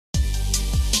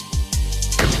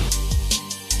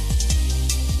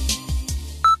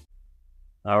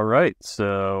All right.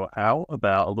 So how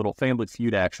about a little Family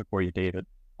Feud action for you, David?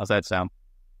 How's that sound?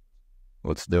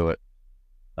 Let's do it.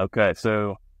 Okay.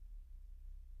 So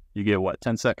you get what,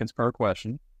 10 seconds per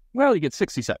question? Well, you get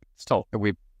 60 seconds total.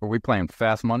 Are we playing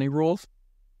fast money rules?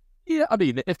 Yeah. I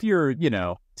mean, if you're,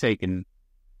 taking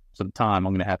some time,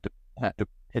 I'm going to have to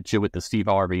hit you with the Steve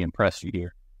Harvey and press you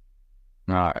here.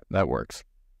 All right, that works.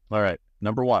 All right.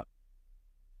 Number one,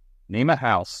 name a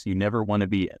house you never want to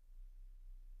be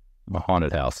in. A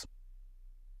haunted house.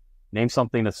 Name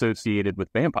something associated with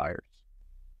vampires.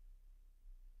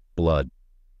 Blood.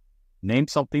 Name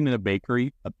something in a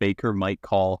bakery a baker might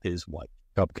call his wife.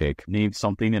 Cupcake. Name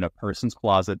something in a person's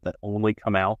closet that only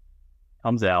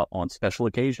comes out on special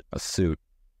occasions. A suit.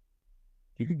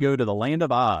 If you could go to the land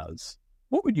of Oz,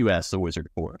 what would you ask the wizard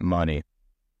for? Money.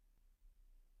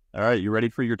 All right, you ready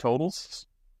for your totals?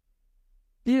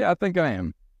 Yeah, I think I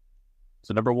am.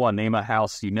 So number one, name a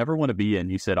house you never want to be in.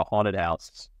 You said a haunted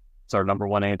house. It's our number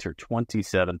one answer,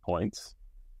 27 points.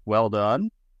 Well done.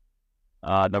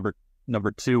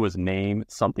 Number two was name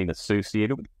something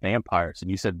associated with vampires, and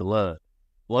you said blood.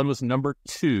 Blood was number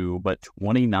two, but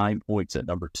 29 points at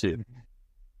number two.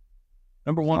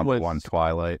 Number one was one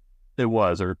Twilight. It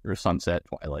was, or Sunset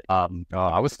Twilight.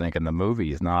 I was thinking the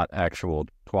movie is not actual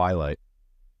Twilight.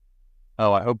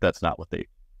 Oh, I hope that's not what they.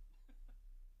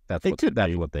 That's It could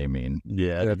that's be. what they mean.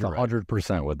 Yeah, That's you're right.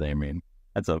 100% what they mean.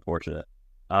 That's unfortunate.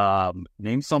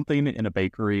 Name something in a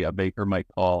bakery a baker might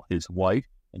call his wife,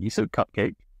 and you said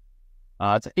cupcake.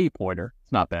 It's an 8-pointer.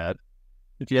 It's not bad.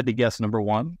 If you had to guess number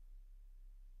one,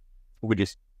 we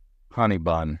just Honey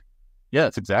bun. yeah,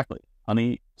 it's exactly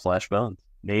honey/buns.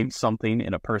 Name something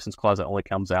in a person's closet only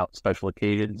comes out special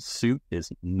occasions. Suit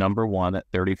is number one at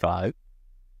 35.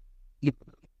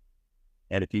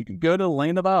 And if you could go to the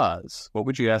land of Oz, what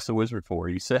would you ask the wizard for?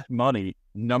 You said money,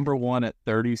 number one at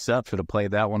 37. Should have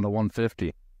played that one to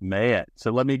 150. Man,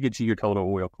 so let me get you your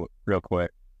total real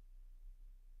quick.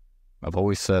 I've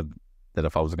always said that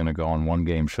if I was going to go on one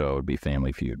game show, it would be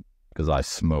Family Feud because I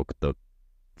smoke the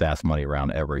fast money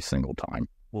around every single time.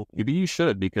 Well, maybe you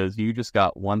should because you just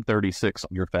got 136 on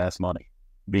your fast money,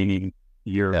 meaning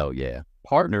your Hell yeah.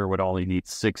 partner would only need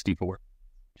 64.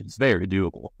 It's very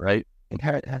doable, right?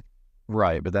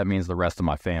 Right, but that means the rest of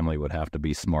my family would have to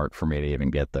be smart for me to even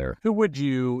get there. Who would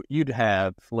you'd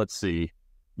have, let's see,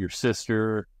 your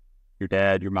sister, your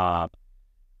dad, your mom.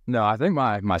 No, I think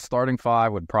my starting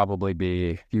five would probably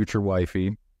be future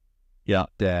wifey. Yeah.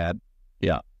 Dad.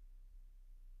 Yeah.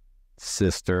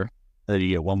 Sister. Then you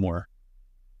get one more.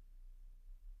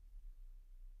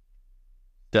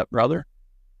 Stepbrother?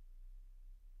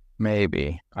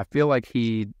 Maybe. I feel like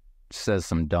he says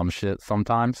some dumb shit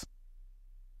sometimes.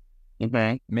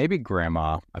 Okay. Maybe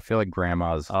grandma. I feel like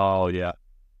grandma's, Oh, yeah.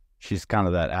 she's kind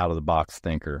of that out-of-the-box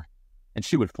thinker. And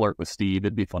she would flirt with Steve.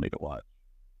 It'd be funny to watch.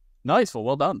 Nice.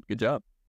 Well done. Good job.